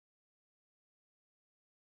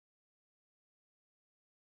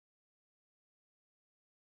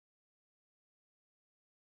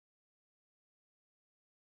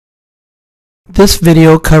This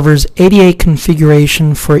video covers ADA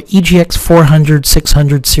configuration for EGX-400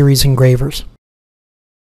 600 series engravers.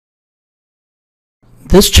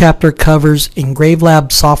 This chapter covers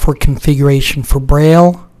EngraveLab software configuration for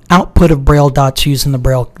Braille, output of Braille dots using the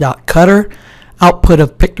Braille dot cutter, output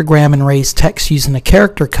of pictogram and raised text using a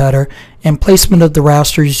character cutter, and placement of the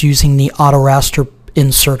rasters using the auto raster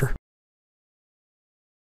inserter.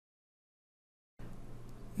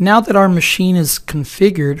 Now that our machine is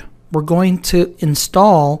configured, we're going to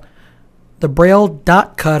install the Braille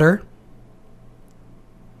dot cutter,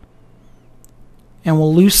 and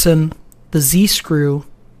we'll loosen the Z screw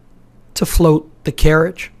to float the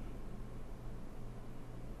carriage.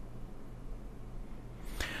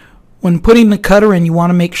 When putting the cutter in, you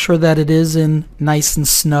want to make sure that it is in nice and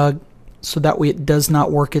snug so that way it does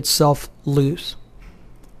not work itself loose.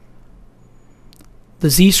 The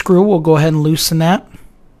Z screw, we'll go ahead and loosen that.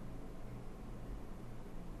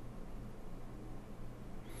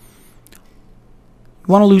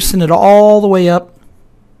 You want to loosen it all the way up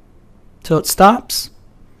till it stops.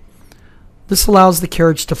 This allows the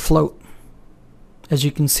carriage to float, as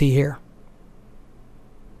you can see here.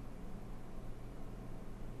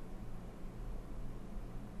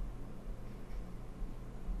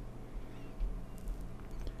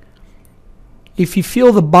 If you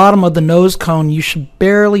feel the bottom of the nose cone, you should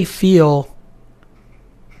barely feel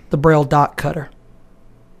the Braille dot cutter.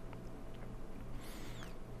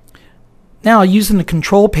 Now, using the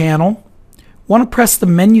control panel, want to press the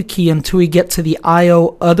menu key until we get to the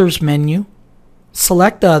I/O Others menu.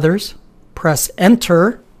 Select Others, press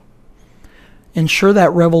Enter, ensure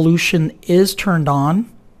that Revolution is turned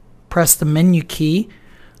on, press the menu key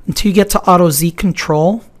until you get to Auto Z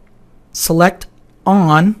Control, select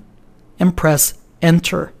On, and press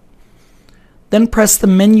Enter. Then press the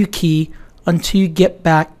menu key until you get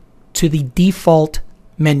back to the default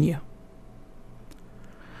menu.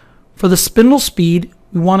 For the spindle speed,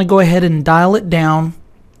 we want to go ahead and dial it down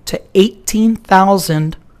to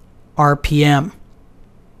 18,000 RPM.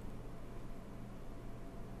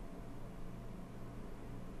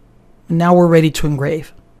 And now we're ready to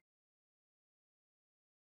engrave.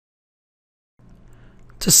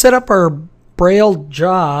 To set up our Braille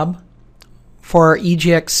job for our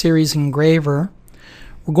EGX series engraver,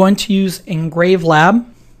 we're going to use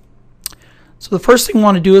EngraveLab. So the first thing we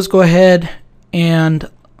want to do is go ahead and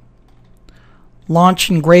launch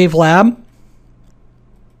EngraveLab.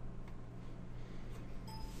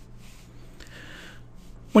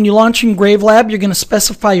 When you launch EngraveLab, you're going to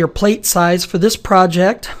specify your plate size. For this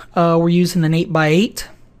project, we're using an 8x8. So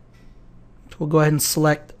we'll go ahead and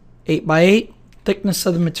select 8x8. Thickness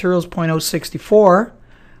of the material is 0.064.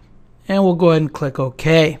 And we'll go ahead and click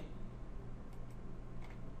OK.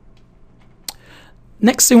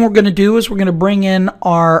 Next thing we're going to do is we're going to bring in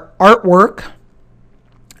our artwork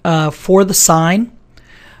for the sign.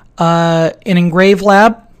 In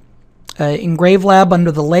EngraveLab,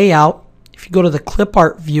 under the layout, if you go to the clip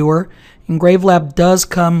art viewer, EngraveLab does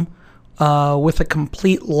come with a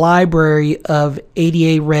complete library of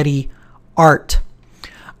ADA ready art.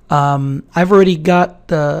 I've already got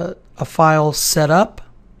a file set up,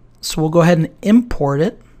 so we'll go ahead and import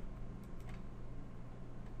it.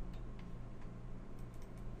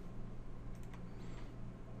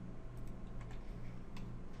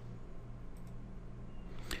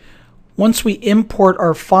 Once we import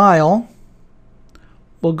our file,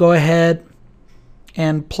 we'll go ahead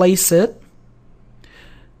and place it.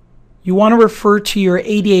 You want to refer to your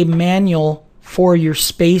ADA manual for your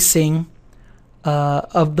spacing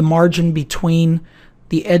of the margin between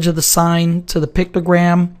the edge of the sign to the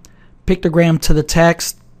pictogram, pictogram to the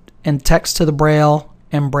text, and text to the Braille,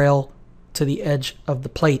 and Braille to the edge of the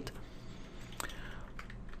plate.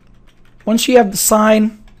 Once you have the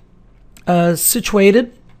sign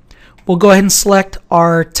situated, we'll go ahead and select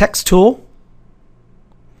our text tool.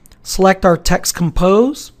 Select our text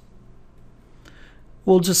compose.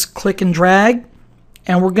 We'll just click and drag,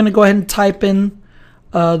 and we're going to go ahead and type in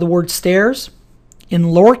the word stairs in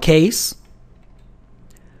lowercase,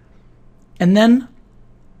 and then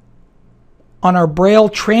on our Braille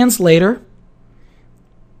translator,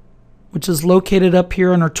 which is located up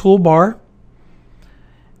here on our toolbar,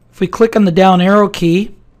 if we click on the down arrow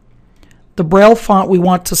key, the Braille font we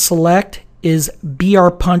want to select is BR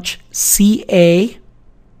Punch CA.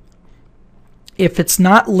 If it's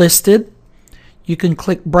not listed, you can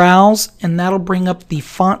click Browse, and that'll bring up the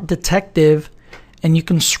font detective, and you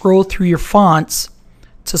can scroll through your fonts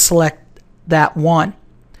to select that one.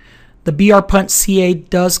 The BR Punch CA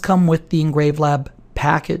does come with the EngraveLab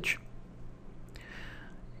package.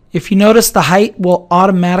 If you notice, the height will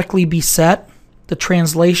automatically be set The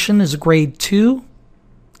translation is grade 2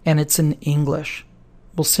 and it's in English.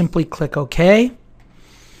 We'll simply click OK.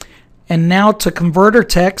 And now to convert our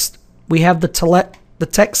text, we have the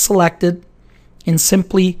text selected and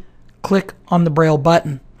simply click on the Braille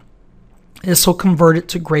button. This will convert it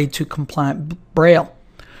to grade 2 compliant Braille.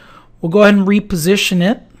 We'll go ahead and reposition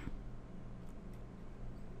it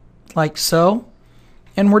like so,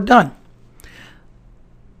 and we're done.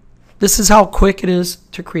 This is how quick it is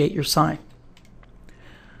to create your sign.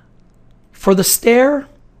 For the stair,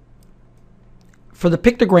 for the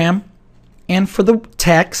pictogram, and for the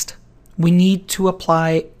text, we need to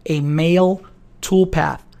apply a mail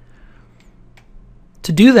toolpath.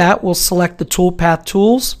 To do that, we'll select the toolpath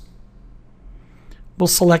tools. We'll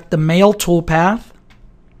select the mail toolpath.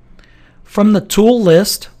 From the tool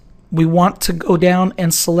list, we want to go down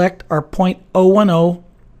and select our .010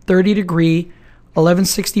 30 degree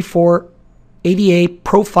 1164 ADA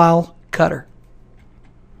profile cutter.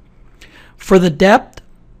 For the depth,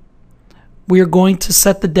 we are going to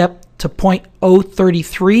set the depth to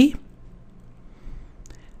 .033.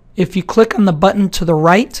 If you click on the button to the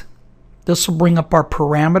right, this will bring up our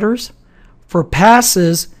parameters. For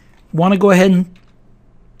passes, want to go ahead and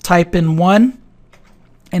type in 1,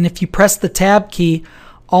 and if you press the tab key,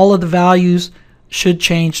 all of the values should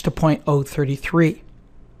change to .033.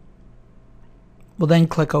 We'll then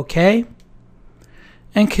click OK,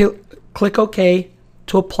 and click OK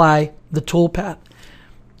to apply the toolpath.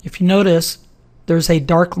 If you notice, there's a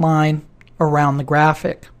dark line around the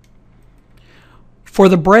graphic. For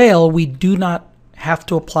the Braille, we do not have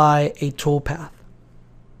to apply a toolpath.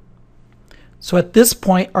 So at this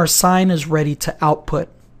point, our sign is ready to output.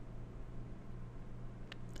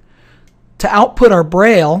 To output our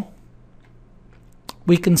Braille,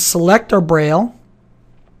 we can select our Braille.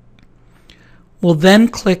 We'll then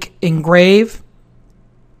click Engrave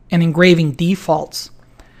and Engraving Defaults.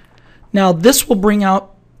 Now this will bring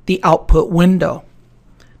out the output window.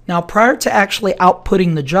 Now prior to actually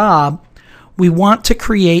outputting the job, we want to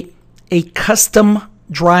create a custom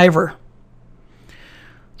driver.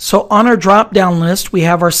 So on our drop-down list, we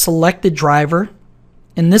have our selected driver.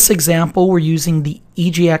 In this example, we're using the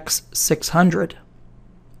EGX-400.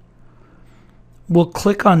 We'll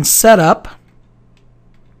click on Setup.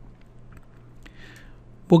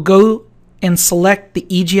 We'll go and select the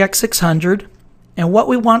EGX-400, and what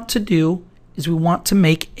we want to do is we want to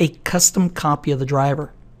make a custom copy of the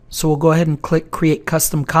driver. So we'll go ahead and click Create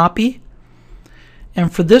Custom Copy,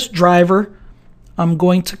 and for this driver I'm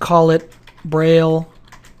going to call it Braille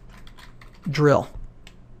Drill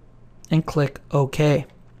and click OK.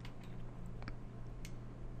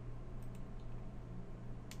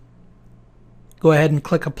 Go ahead and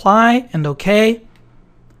click Apply and OK.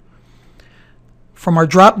 From our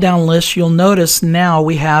drop-down list, you'll notice now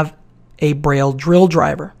we have a Braille drill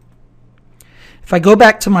driver. If I go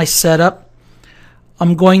back to my setup,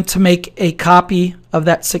 I'm going to make a copy of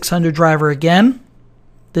that 600 driver again.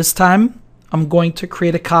 This time, I'm going to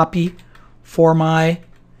create a copy for my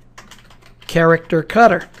character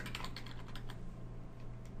cutter.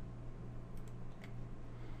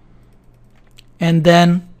 And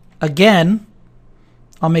then again,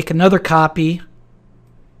 I'll make another copy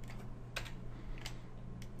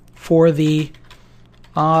for the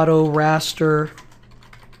auto raster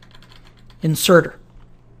inserter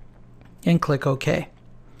and click OK.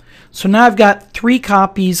 So now I've got 3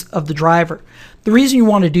 copies of the driver. The reason you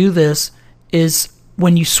want to do this is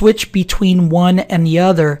when you switch between one and the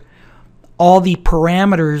other, all the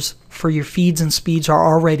parameters for your feeds and speeds are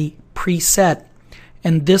already preset,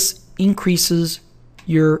 and this increases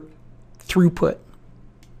your throughput.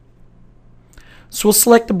 So we'll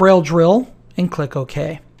select the Braille drill and click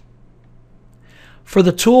OK. For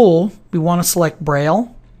the tool, we want to select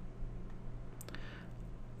Braille.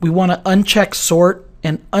 We want to uncheck Sort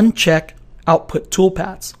and uncheck Output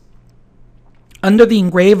Toolpaths. Under the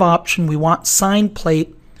Engrave option, we want Sign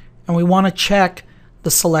Plate, and we want to check the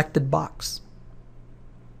selected box.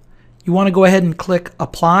 You want to go ahead and click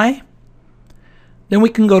Apply. Then we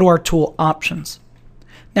can go to our tool options.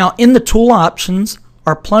 Now in the tool options,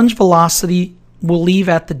 our plunge velocity will leave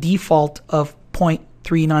at the default of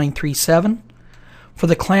 0.3937. For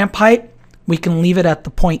the clamp height, we can leave it at the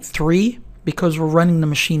 0.3 because we're running the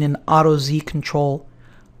machine in auto Z control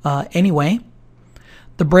anyway.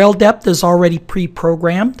 The Braille depth is already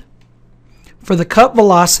pre-programmed. For the cut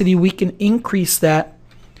velocity, we can increase that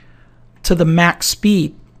to the max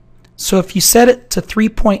speed. So if you set it to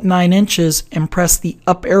 3.9 inches and press the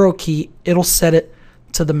up arrow key, it'll set it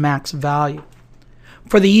to the max value.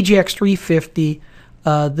 For the EGX-350,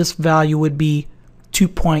 this value would be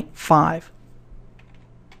 2.5.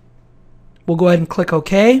 We'll go ahead and click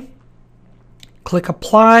OK. Click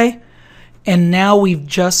Apply. And now we've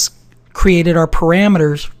just created our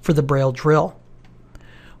parameters for the braille drill.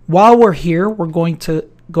 While we're here, we're going to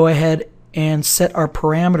go ahead and set our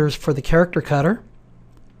parameters for the character cutter.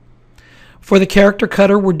 For the character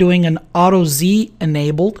cutter, we're doing an Auto Z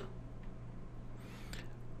enabled.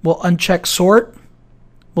 We'll uncheck sort.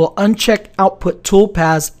 We'll uncheck output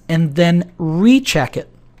toolpaths and then recheck it.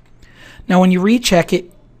 Now when you recheck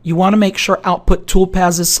it, you want to make sure output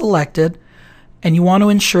toolpaths is selected, and you want to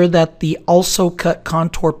ensure that the also cut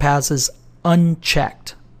contour paths is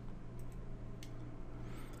unchecked.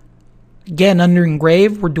 Again, under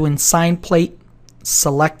engrave, we're doing sign plate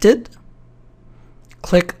selected.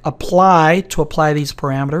 Click apply to apply these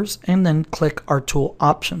parameters, and then click our tool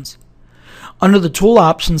options. Under the tool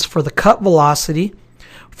options for the cut velocity,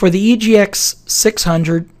 for the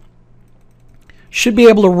EGX-400, should be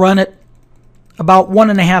able to run it about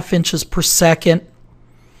 1.5 inches per second.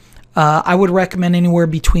 I would recommend anywhere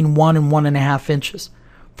between 1 and 1.5 inches.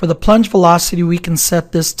 For the plunge velocity, we can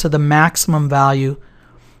set this to the maximum value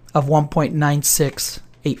of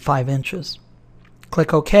 1.9685 inches.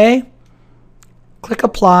 Click OK, click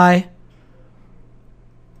Apply,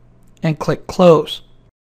 and click Close.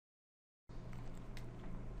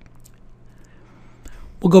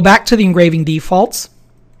 We'll go back to the engraving defaults,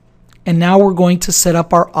 and now we're going to set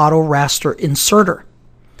up our auto raster inserter.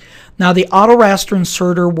 Now the auto raster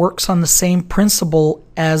inserter works on the same principle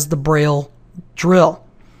as the braille drill.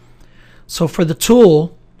 So for the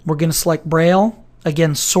tool, we're going to select braille.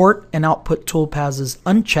 Again, sort and output toolpaths is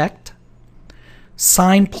unchecked.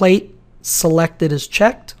 Sign plate selected is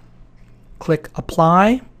checked. Click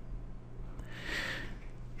apply.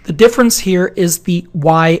 The difference here is the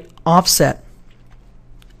Y offset.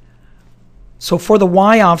 So for the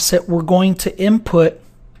Y offset, we're going to input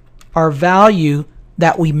our value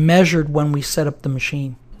that we measured when we set up the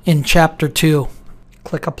machine in Chapter 2.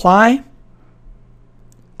 Click Apply.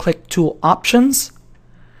 Click Tool Options.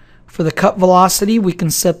 For the cut velocity, we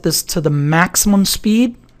can set this to the maximum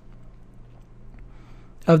speed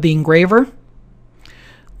of the engraver.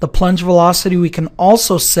 The plunge velocity we can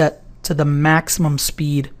also set to the maximum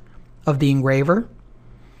speed of the engraver.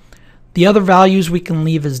 The other values we can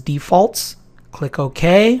leave as defaults. Click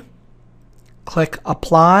OK, click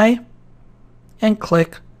Apply, and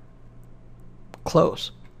click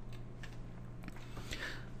Close.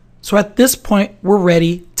 So at this point, we're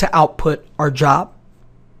ready to output our job.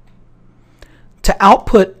 To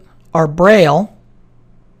output our braille,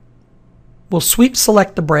 we'll sweep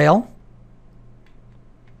select the braille,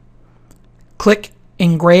 click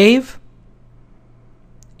Engrave,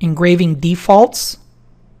 Engraving Defaults.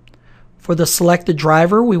 For the selected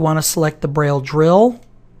driver, we want to select the braille drill,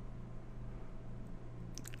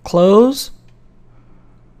 close,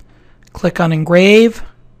 click on Engrave,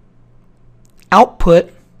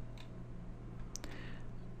 Output,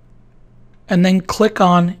 and then click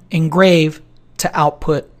on Engrave to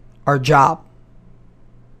output our job.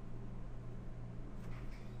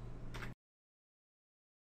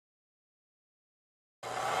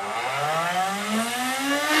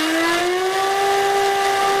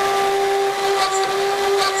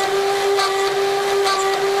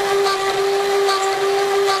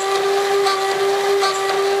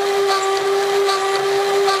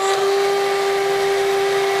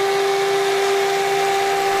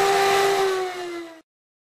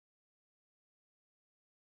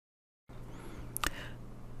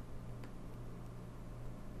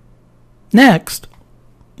 Next,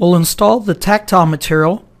 we'll install the tactile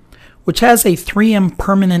material, which has a 3M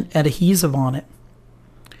permanent adhesive on it.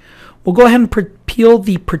 We'll go ahead and peel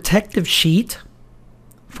the protective sheet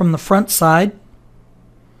from the front side,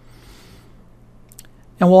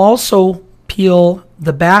 and we'll also peel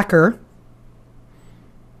the backer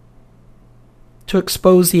to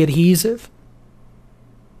expose the adhesive.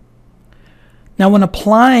 Now when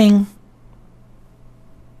applying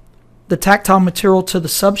the tactile material to the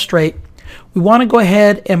substrate, we want to go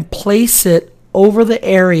ahead and place it over the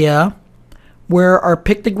area where our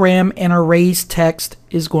pictogram and our raised text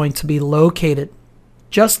is going to be located,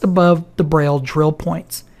 just above the braille drill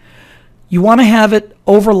points. You want to have it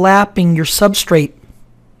overlapping your substrate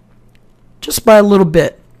just by a little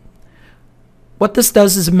bit. What this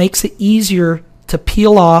does is it makes it easier to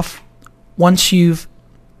peel off once you've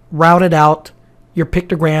routed out your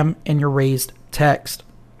pictogram and your raised text.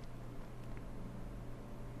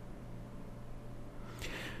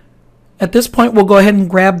 At this point, we'll go ahead and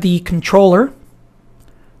grab the controller,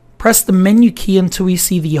 press the menu key until we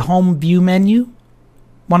see the home view menu.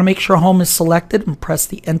 Want to make sure home is selected and press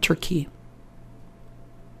the enter key.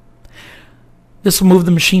 This will move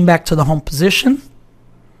the machine back to the home position.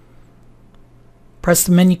 Press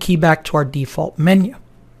the menu key back to our default menu.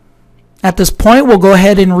 At this point, we'll go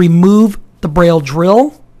ahead and remove the braille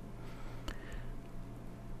drill.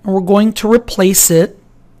 And we're going to replace it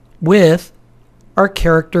with our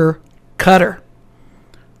character cutter.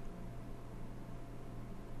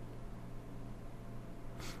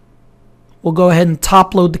 We'll go ahead and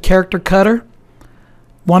top load the character cutter.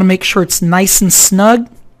 Want to make sure it's nice and snug.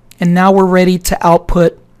 And now we're ready to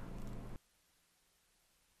output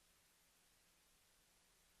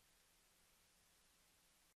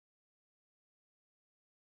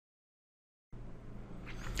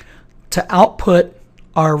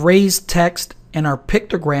our raised text and our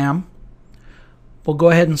pictogram. We'll go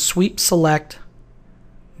ahead and sweep select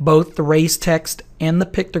both the raised text and the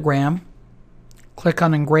pictogram. Click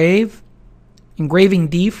on Engrave. Engraving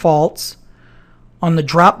defaults. On the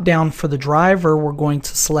drop down for the driver, we're going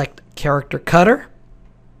to select Character Cutter.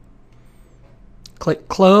 Click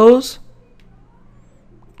Close.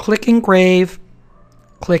 Click Engrave.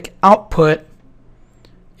 Click Output.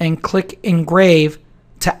 And click Engrave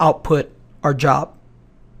to output our job.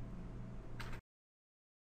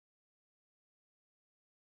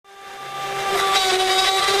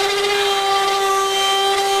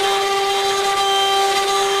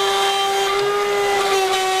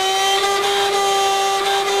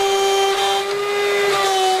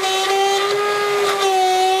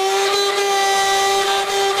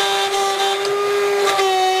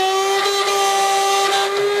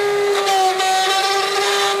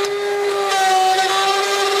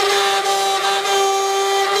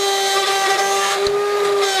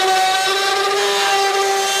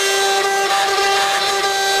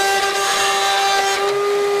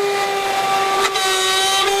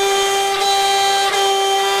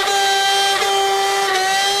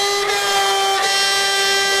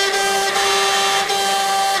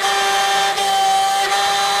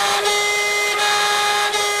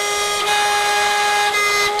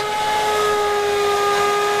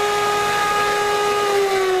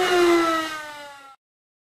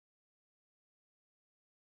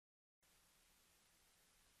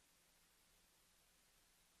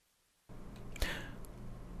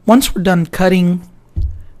 Once we're done cutting,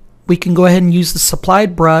 we can go ahead and use the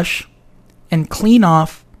supplied brush and clean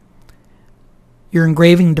off your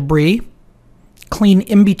engraving debris. Clean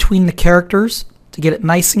in between the characters to get it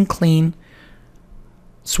nice and clean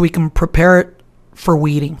so we can prepare it for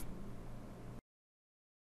weeding.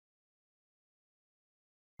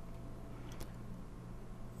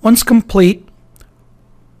 Once complete,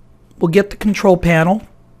 we'll get the control panel,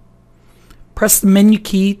 press the menu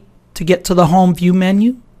key to get to the home view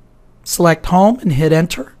menu. Select Home and hit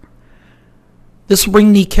Enter. This will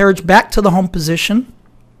bring the carriage back to the home position.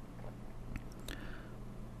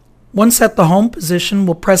 Once at the home position,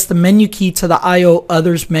 we'll press the menu key to the I/O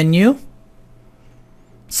Others menu.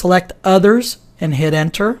 Select Others and hit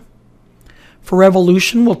Enter. For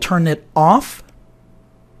revolution, we'll turn it off.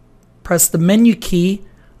 Press the menu key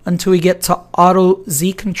until we get to Auto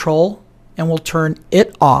Z Control and we'll turn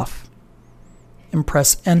it off. And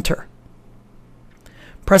press Enter.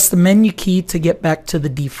 Press the menu key to get back to the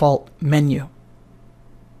default menu.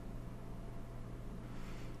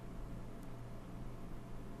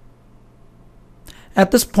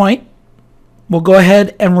 At this point, we'll go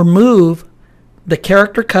ahead and remove the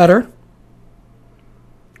character cutter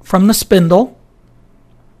from the spindle,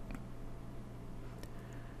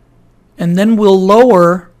 and then we'll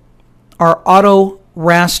lower our auto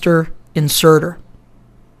raster inserter.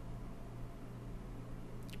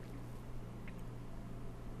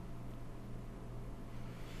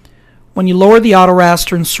 When you lower the auto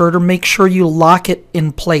raster inserter, make sure you lock it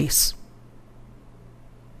in place.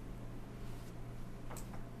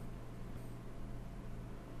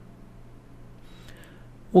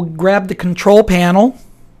 We'll grab the control panel.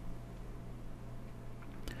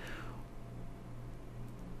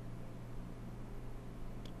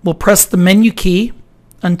 We'll press the menu key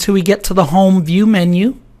until we get to the home view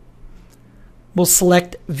menu. We'll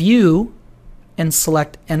select View and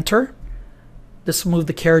select Enter. This will move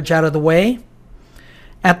the carriage out of the way.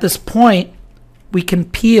 At this point, we can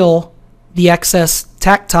peel the excess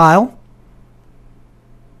tactile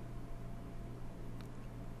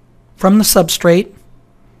from the substrate.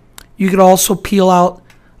 You could also peel out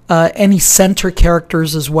any center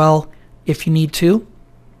characters as well if you need to.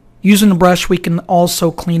 Using the brush, we can also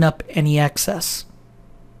clean up any excess.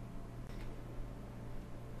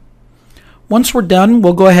 Once we're done,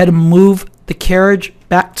 we'll go ahead and move the carriage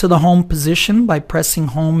back to the home position by pressing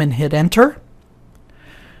Home and hit Enter.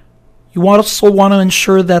 You also want to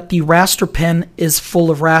ensure that the raster pen is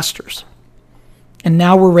full of rasters. And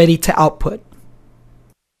now we're ready to output.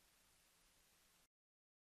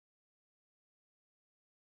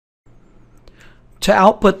 To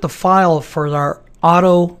output the file for our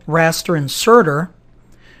auto raster inserter,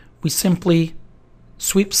 we simply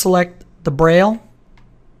sweep select the braille,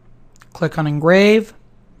 click on engrave,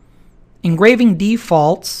 engraving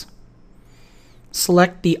defaults,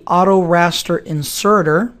 select the auto raster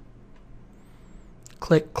inserter,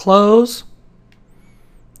 click close,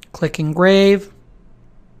 click engrave,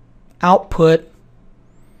 output,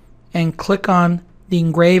 and click on the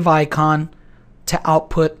engrave icon to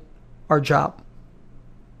output our job.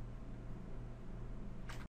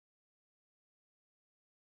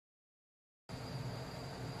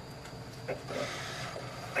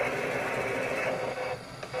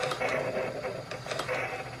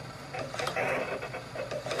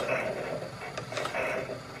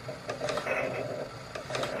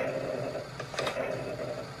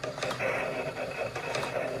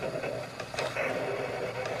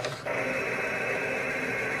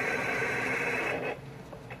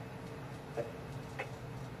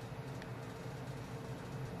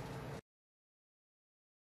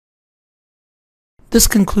 This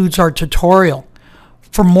concludes our tutorial.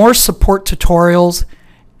 For more support tutorials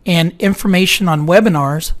and information on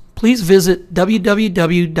webinars, please visit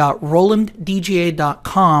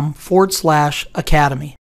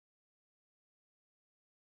www.rolanddga.com/academy.